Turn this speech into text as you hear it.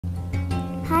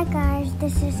Hi guys,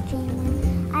 this is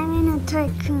Cameron. I'm in a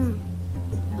tycoon,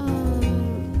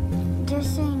 and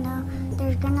just so you know,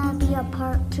 there's gonna be a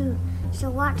part 2. So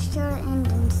watch till the end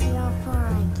and see how far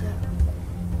I get.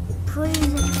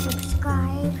 Please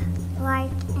subscribe,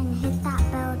 like, and hit that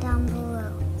bell down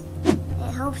below.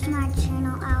 It helps my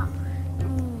channel out,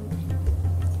 and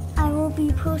I will be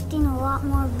posting a lot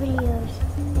more videos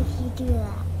if you do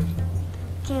that.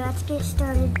 Okay, let's get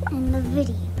started in the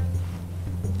video.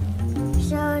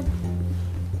 So,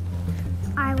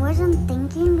 I wasn't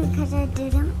thinking because I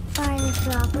didn't buy the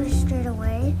droppers straight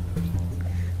away,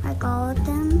 like all of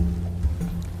them.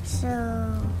 So,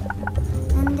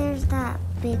 then there's that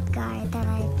big guy that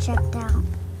I checked out.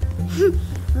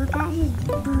 Look at his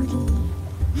booty.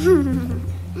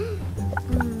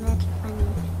 That's funny.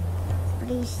 But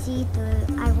he's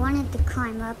see-through. I wanted to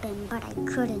climb up him, but I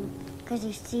couldn't because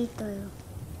he's see-through.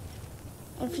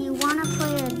 If you want to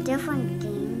play a different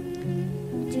game,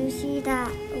 do you see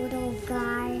that little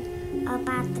guy up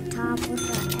at the top with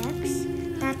the X?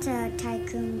 That's a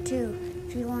tycoon too,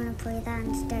 if you want to play that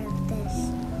instead of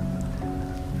this.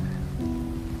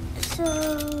 So,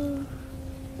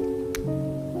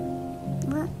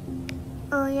 what?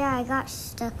 Oh yeah, I got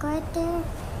stuck right there,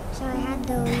 so I had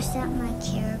to reset my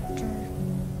character.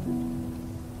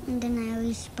 And then I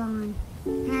respawned.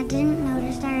 And I didn't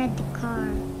notice I had the car,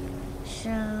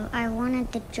 so I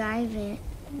wanted to drive it.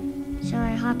 So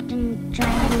I hopped in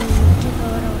driving and took a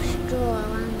little stroll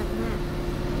around the map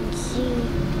and see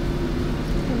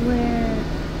where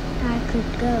I could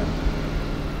go.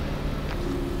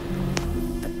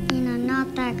 But, you know,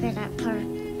 not that good at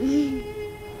parking.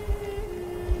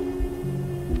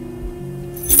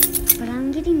 But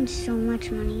I'm getting so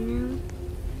much money now.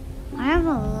 I have a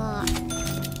lot.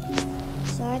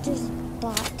 So I just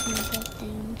bought tons of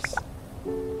things.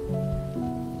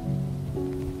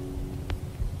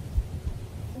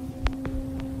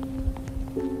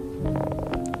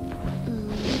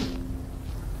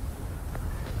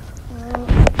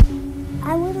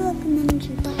 I would recommend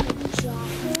you buy a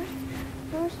dropper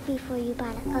first before you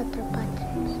buy the other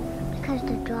buttons, because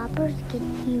the droppers get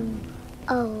you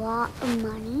a lot of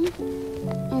money,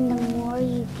 and the more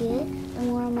you get, the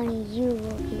more money you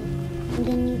will get, and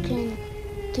then you can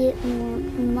get more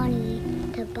money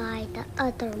to buy the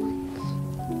other ones.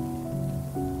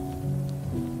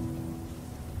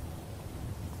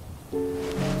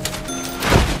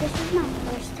 This is my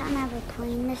first time ever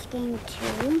playing this game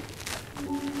too.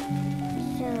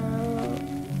 So,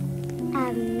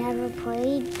 I've never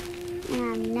played, and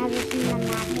I've never seen the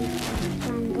map before,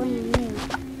 so I'm brand new.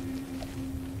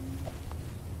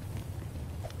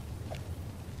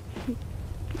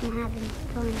 I'm having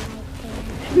fun right there.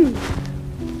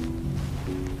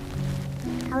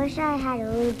 I wish I had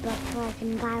a loot box so I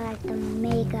can buy like the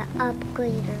mega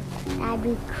upgrader. That'd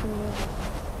be cool.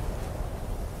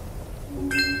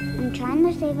 I'm trying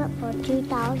to save up for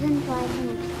 2,000 so I can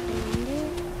expand it.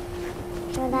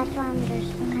 So that's why I'm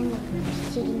just kind of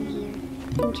sitting here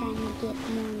and trying to get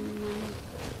more money.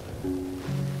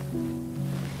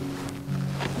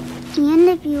 And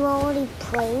if you already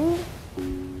played,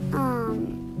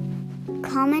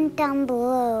 comment down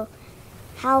below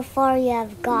how far you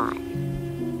have got.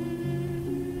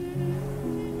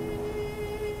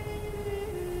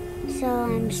 So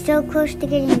I'm so close to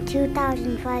getting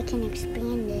 2,000 so I can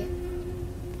expand it.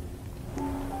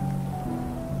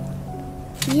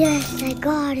 Yes, I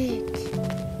got it.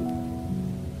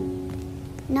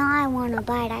 Now I want to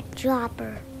buy that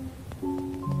dropper.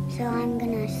 So I'm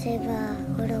gonna save a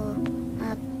little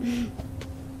up.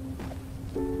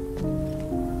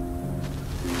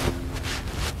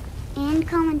 And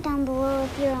comment down below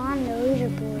if you're on the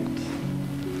leaderboards.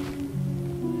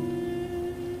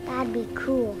 That'd be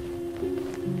cool.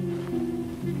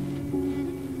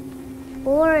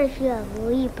 Or if you have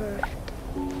Rebirth.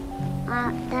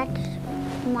 That's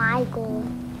my goal.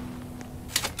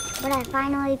 But I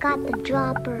finally got the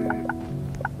dropper.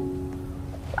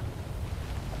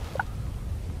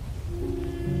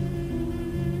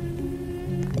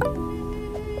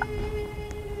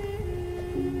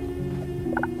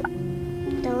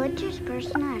 The richest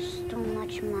person has so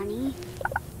much money.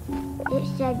 It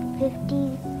said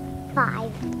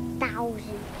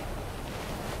 55,000.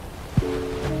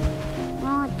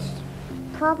 Well, it's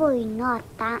probably not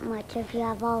that much if you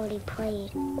have already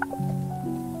played.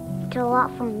 It's a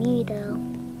lot for me though.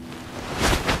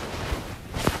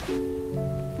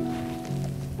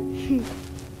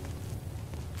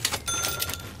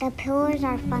 The pillars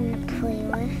are fun to play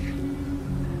with.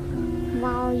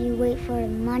 While you wait for the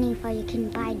money so you can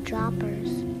buy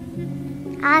droppers.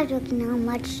 I was looking how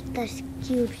much the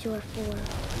cubes were for.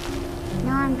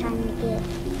 now I'm trying to get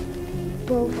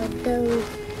both of those.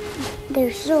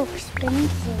 They're so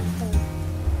expensive though.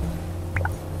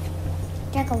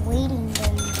 It's like a waiting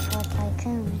game for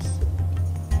tycoons.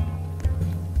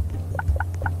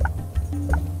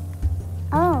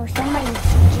 Oh, somebody's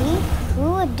Jeep? Who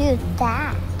would do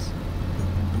that?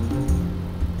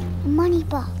 A money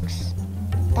box.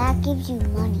 That gives you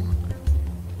money.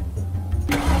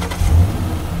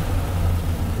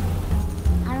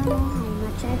 I don't know how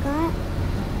much I got.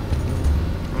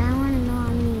 I want to know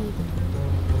how many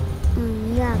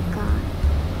you have got.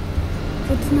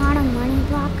 If it's not a money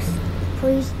box,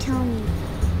 please tell me.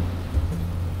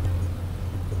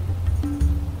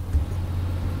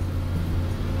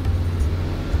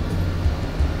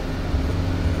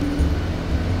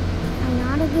 I'm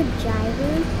not a good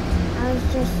driver. I was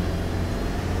just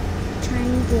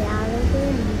trying to get out of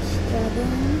here and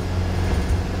struggling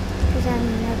because I've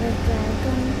never driven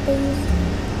on things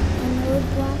in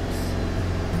roadblocks.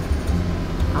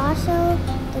 Also,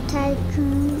 the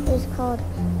tycoon is called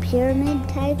Pyramid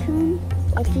Tycoon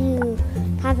if you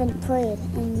haven't played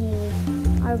and you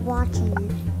are watching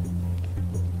it.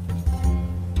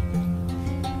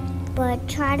 But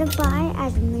try to buy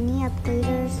as many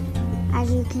upgraders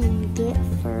as you can get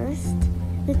first,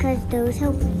 because those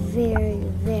help very,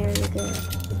 very good.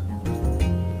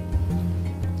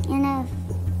 And if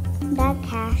that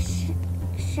cash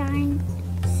sign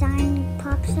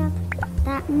pops up,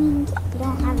 that means you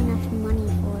don't have enough money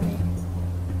for it.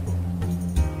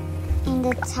 And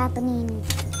it's happening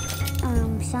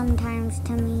sometimes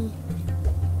to me.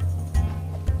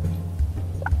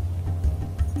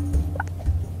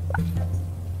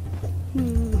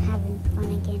 Having fun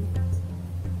again.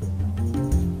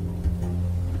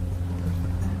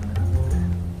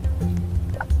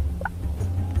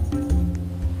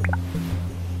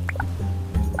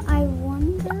 I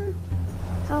wonder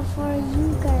how far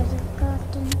you guys have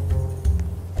gotten.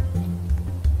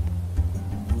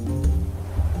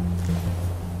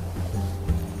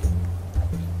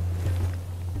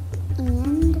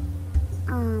 And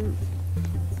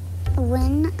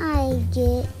when I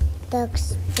get the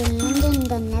expand in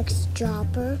the next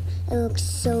dropper, it looks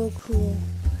so cool.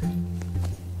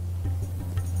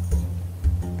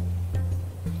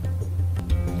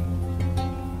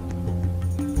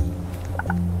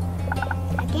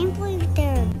 I can't believe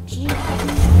there are Jeeps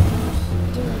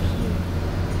still here.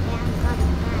 Yeah, I got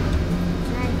it back.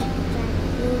 Tried to get that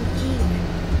blue Jeep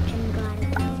and got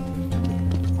it back.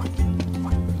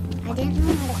 I didn't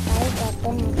know how to fight that,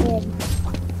 then I did.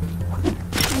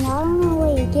 And I don't know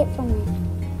what you get from it.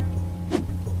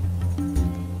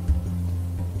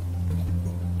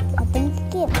 I think you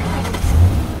get money.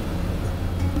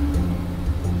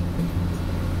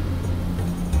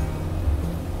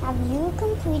 Have you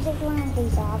completed one of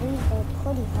these obbies? They're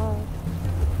pretty hard.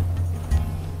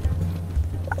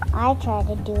 I try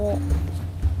to do it.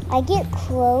 I get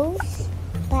close,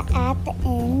 but at the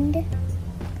end,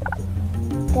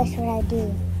 guess what I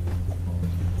do?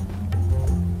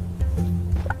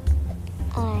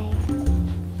 I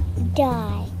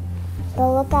die. But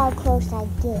look how close I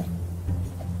get.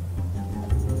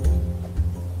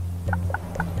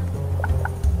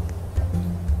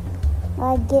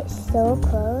 I get so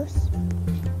close,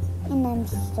 and I'm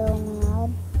so mad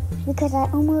because I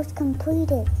almost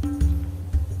completed.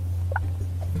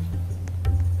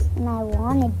 And I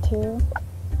wanted to.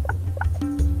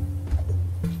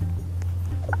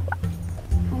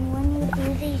 And when you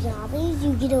do these obbies,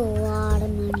 you get a lot of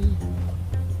money.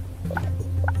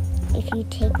 If you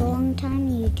take a long time,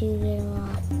 you do get a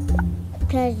lot.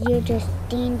 Because you're just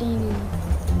standing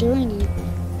and doing it.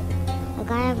 Like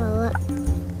I have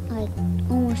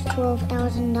almost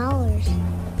 $12,000.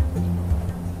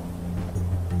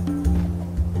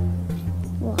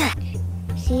 Watch.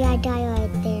 See, I die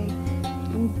right there.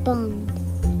 I'm bummed.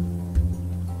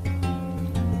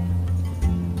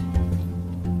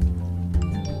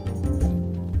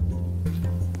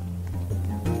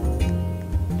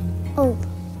 Oh,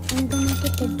 I'm gonna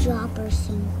get the dropper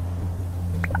soon.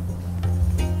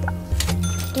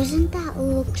 Doesn't that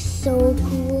look so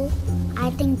cool? I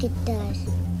think it does.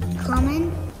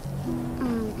 Comment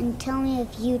and tell me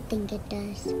if you think it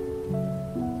does.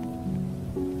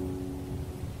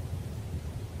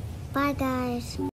 Bye guys.